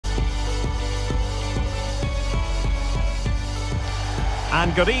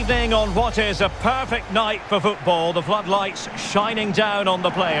And good evening on what is a perfect night for football. The floodlights shining down on the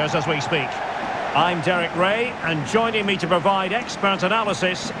players as we speak. I'm Derek Ray, and joining me to provide expert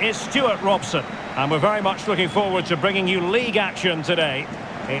analysis is Stuart Robson. And we're very much looking forward to bringing you league action today.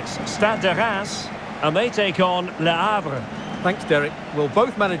 It's Stade de Reims, and they take on Le Havre. Thanks, Derek. Well,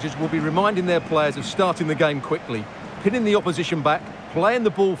 both managers will be reminding their players of starting the game quickly, pinning the opposition back, playing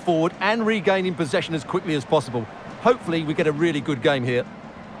the ball forward and regaining possession as quickly as possible. Hopefully we get a really good game here.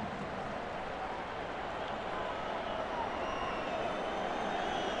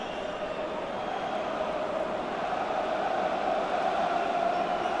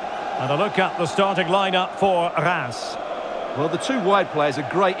 And a look at the starting lineup for Reims. Well, the two wide players are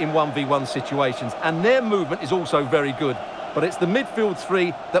great in 1v1 situations, and their movement is also very good. But it's the midfield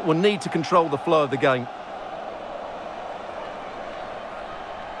three that will need to control the flow of the game.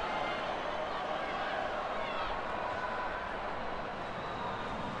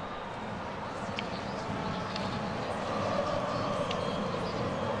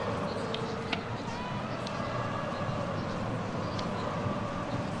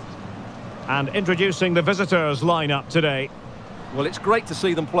 And introducing the visitors' lineup today. Well, it's great to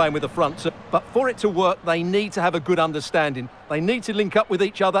see them playing with the front, but for it to work, they need to have a good understanding. They need to link up with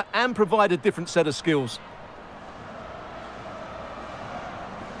each other and provide a different set of skills.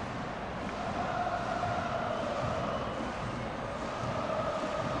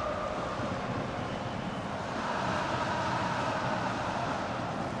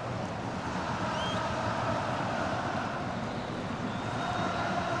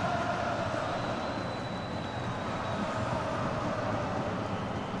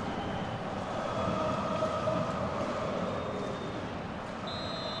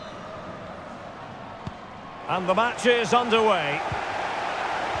 And the match is underway.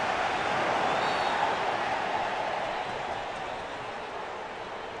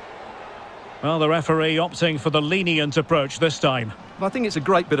 Well, the referee opting for the lenient approach this time. I think it's a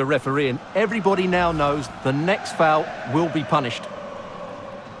great bit of refereeing. Everybody now knows the next foul will be punished.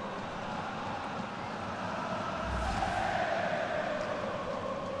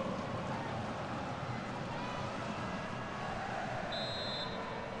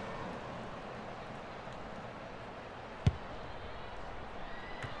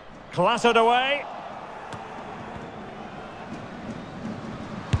 Clattered away.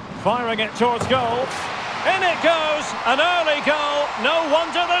 Firing it towards goal. In it goes! An early goal. No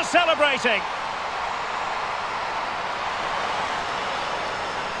wonder they're celebrating.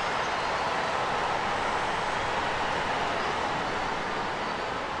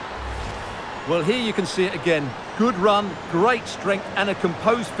 Well, here you can see it again. Good run, great strength and a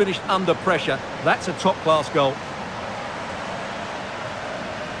composed finish under pressure. That's a top-class goal.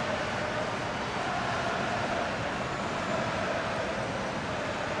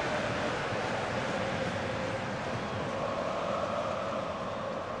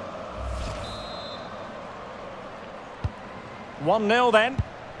 One 0 then.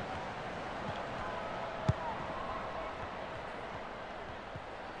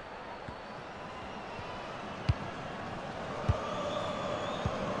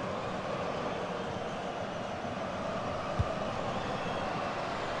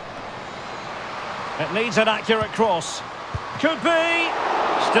 It needs an accurate cross. Could be.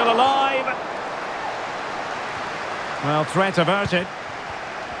 Still alive. Well, threat averted.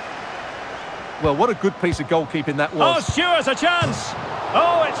 Well, what a good piece of goalkeeping that was. Oh, Stuart, a chance!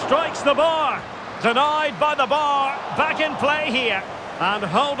 Oh, it strikes the bar. Denied by the bar. Back in play here. And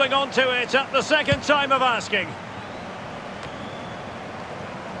holding on to it at the second time of asking.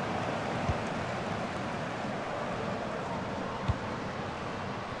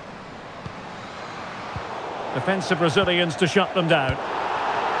 Defensive Brazilians to shut them down.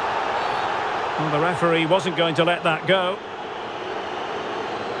 Well, the referee wasn't going to let that go.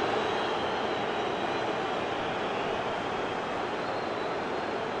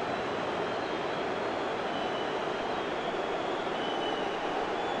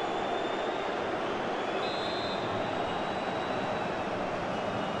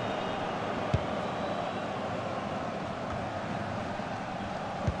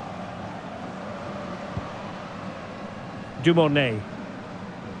 Dumornay.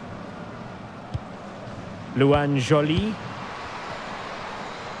 Luan Joly.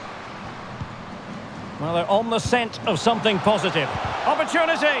 Well, they're on the scent of something positive.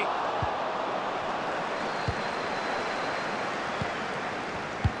 Opportunity!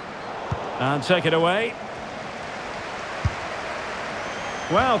 And take it away.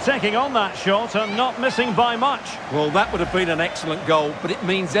 Well, taking on that shot and not missing by much. Well, that would have been an excellent goal, but it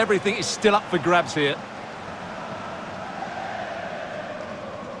means everything is still up for grabs here.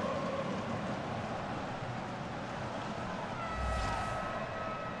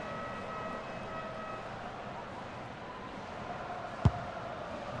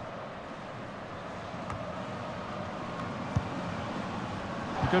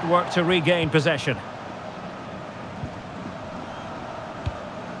 Good work to regain possession.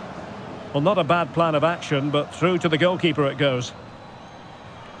 Well, not a bad plan of action, but through to the goalkeeper it goes.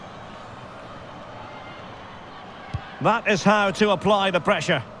 That is how to apply the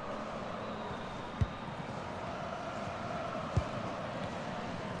pressure.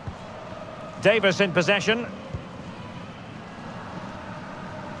 Davis in possession.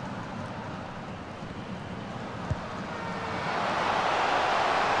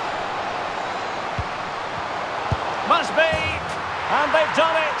 Must be! And they've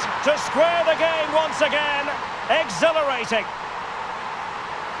done it to square the game once again. Exhilarating.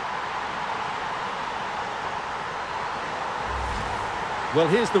 Well,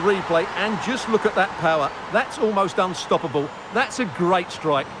 here's the replay, and just look at that power. That's almost unstoppable. That's a great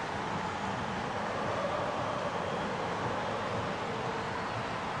strike.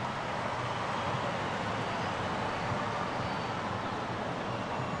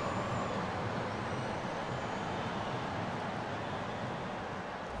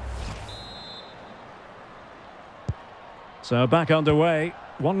 So back underway.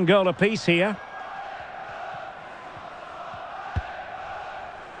 1 goal apiece here.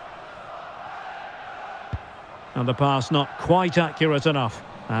 And the pass not quite accurate enough.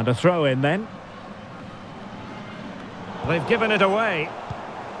 And a throw in then. They've given it away.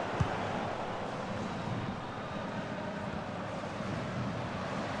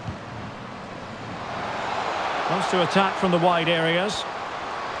 Wants to attack from the wide areas.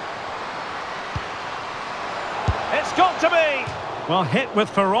 It's got to be! Well, hit with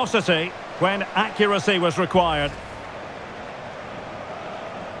ferocity when accuracy was required.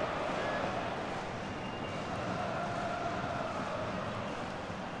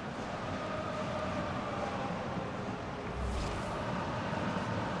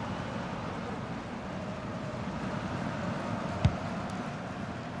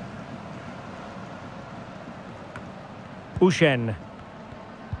 Ouchen.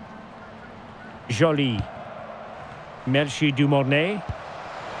 Joly. Merci Dumornay.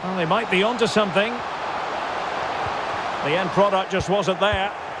 Well, they might be onto something. The end product just wasn't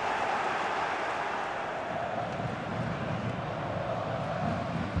there.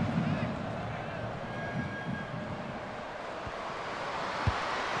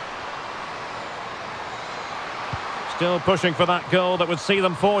 Still pushing for that goal that would see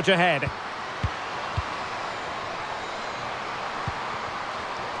them forge ahead.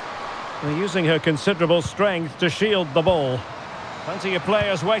 They're using her considerable strength to shield the ball. Plenty of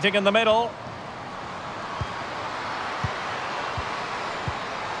players waiting in the middle.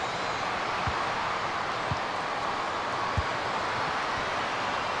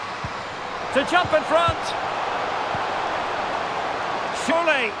 To jump in front.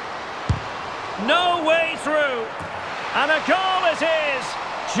 Surely. No way through. And a goal it is.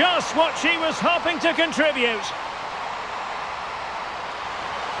 Just what she was hoping to contribute.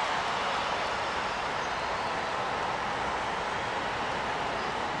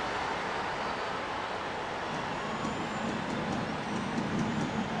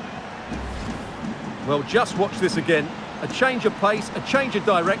 Well, just watch this again. A change of pace, a change of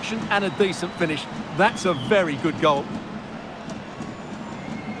direction, and a decent finish. That's a very good goal.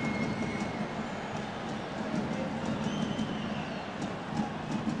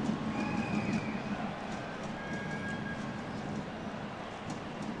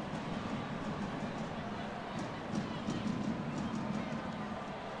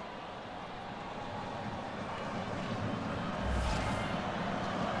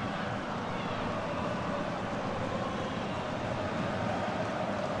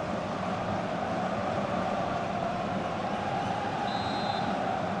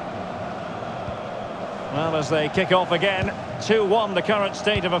 Well, as they kick off again, 2-1 the current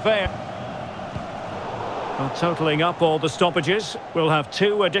state of affair. Well, totalling up all the stoppages, we'll have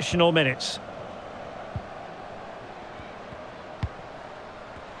 2 additional minutes.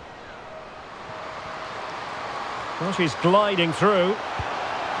 Well, she's gliding through.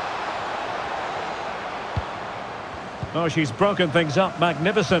 Oh, she's broken things up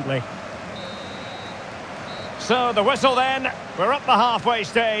magnificently. So, the whistle then. We're up the halfway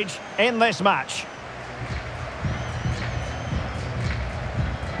stage in this match.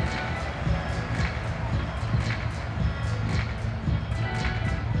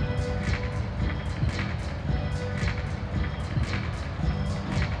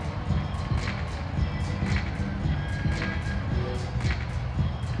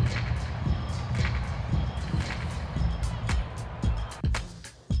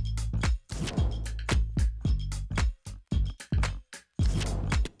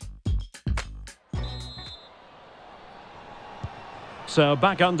 So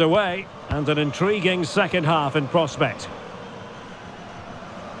back underway, and an intriguing second half in prospect.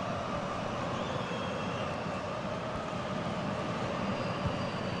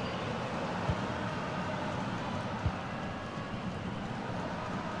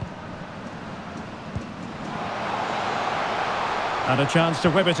 And a chance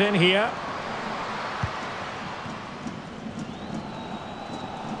to whip it in here.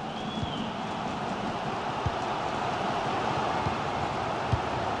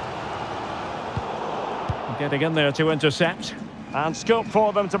 Getting in there to intercept. And scope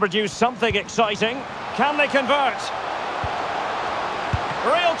for them to produce something exciting. Can they convert?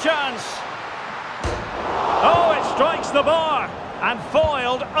 Real chance. Oh, it strikes the bar. And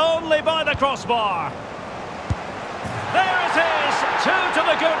foiled only by the crossbar. There it is. 2 to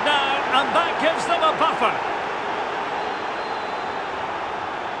the good now. And that gives them a buffer.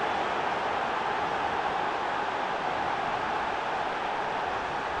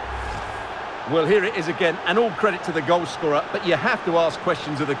 Well, here it is again, and all credit to the goal scorer, but you have to ask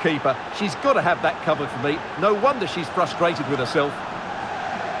questions of the keeper. She's got to have that covered for me. No wonder she's frustrated with herself.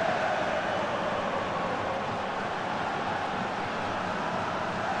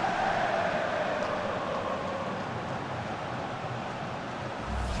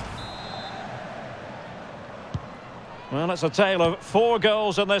 Well, it's a tale of 4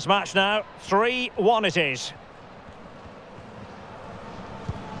 goals in this match now. 3-1 it is.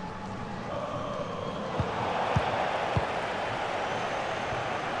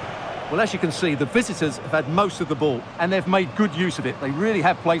 Well, as you can see, the visitors have had most of the ball, and they've made good use of it. They really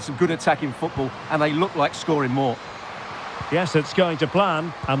have played some good attacking football, and they look like scoring more. Yes, it's going to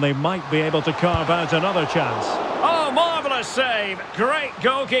plan, and they might be able to carve out another chance. Oh, marvellous save! Great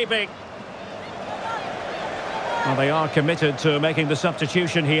goalkeeping! Well, they are committed to making the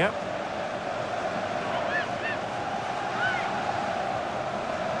substitution here.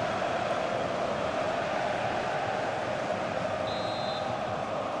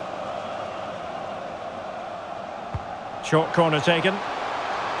 Short corner taken.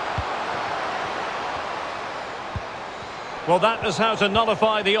 Well, that is how to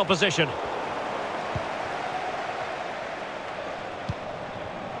nullify the opposition.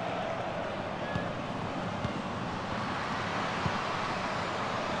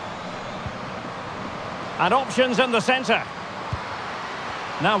 And options in the centre.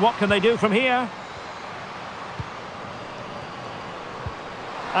 Now what can they do from here?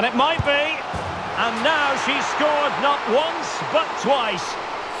 And it might be. And now she's scored not once, but twice.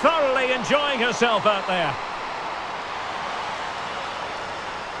 Thoroughly enjoying herself out there.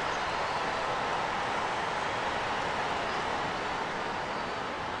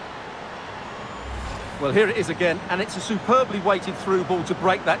 Well, here it is again, and it's a superbly weighted through ball to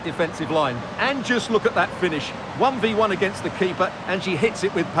break that defensive line. And just look at that finish. 1v1 against the keeper, and she hits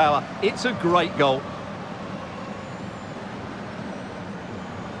it with power. It's a great goal.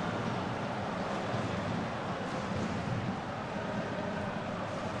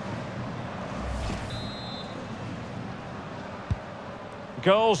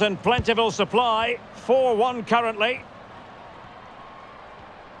 Goals in plentiful supply. 4-1 currently.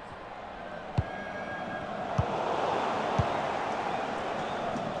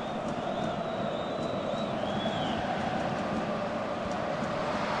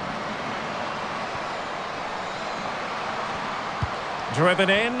 Driven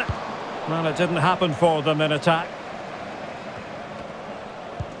in. Well, it didn't happen for them in attack.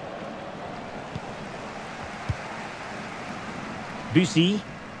 Bussy.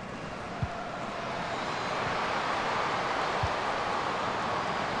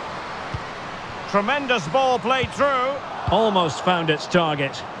 Tremendous ball played through. Almost found its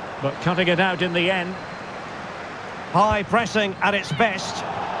target, but cutting it out in the end. High pressing at its best.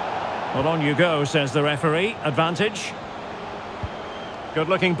 Well, on you go, says the referee. Advantage. Good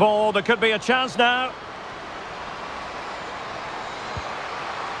looking ball. There could be a chance now.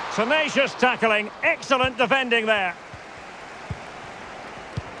 Tenacious tackling. Excellent defending there.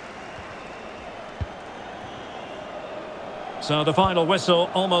 So the final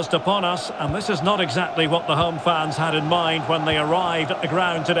whistle almost upon us, and this is not exactly what the home fans had in mind when they arrived at the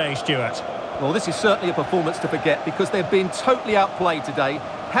ground today, Stuart. Well, this is certainly a performance to forget because they've been totally outplayed today.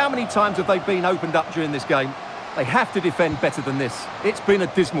 How many times have they been opened up during this game? They have to defend better than this. It's been a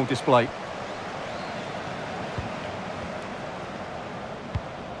dismal display.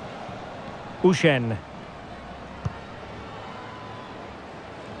 Ushen.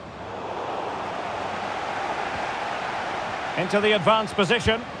 Into the advanced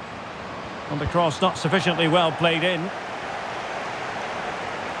position. And the cross not sufficiently well played in.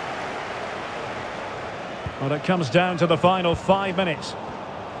 Well, it comes down to the final 5 minutes.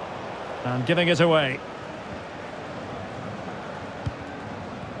 And giving it away.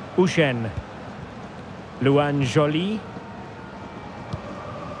 Ushen. Luan Joly.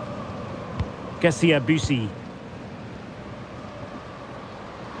 Kessia Bussi.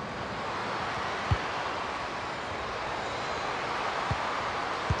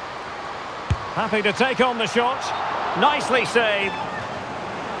 Happy to take on the shot. Nicely saved.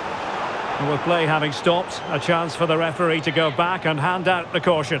 With play having stopped, a chance for the referee to go back and hand out the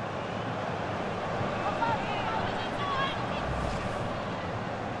caution.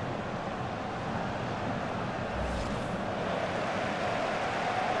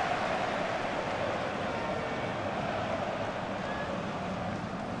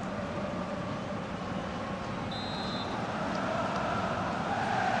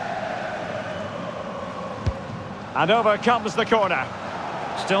 And over comes the corner.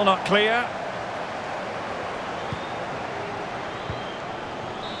 Still not clear.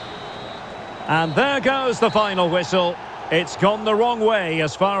 And there goes the final whistle. It's gone the wrong way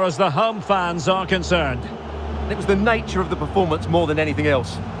as far as the home fans are concerned. It was the nature of the performance more than anything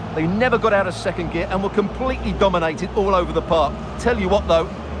else. They never got out of second gear and were completely dominated all over the park. Tell you what though,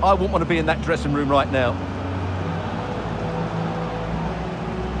 I wouldn't want to be in that dressing room right now.